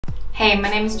Hey,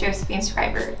 my name is Josephine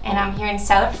Skriver and I'm here in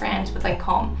South France with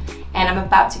Lancôme and I'm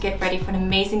about to get ready for an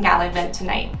amazing gala event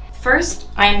tonight. First,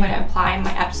 I am going to apply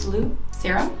my Absolute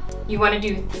serum. You want to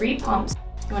do 3 pumps.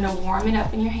 You want to warm it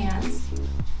up in your hands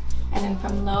and then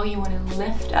from low you want to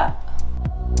lift up.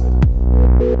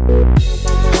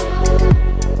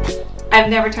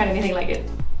 I've never tried anything like it.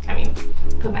 I mean,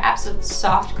 put my Absolute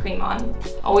soft cream on.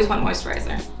 Always want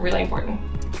moisturizer, really important.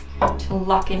 To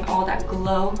lock in all that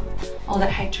glow, all that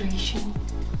hydration.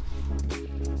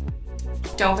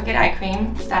 Don't forget eye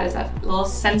cream. That is that little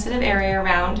sensitive area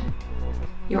around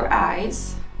your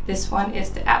eyes. This one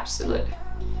is the Absolute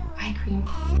eye cream.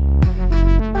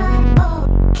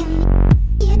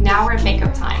 Now we're at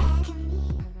makeup time.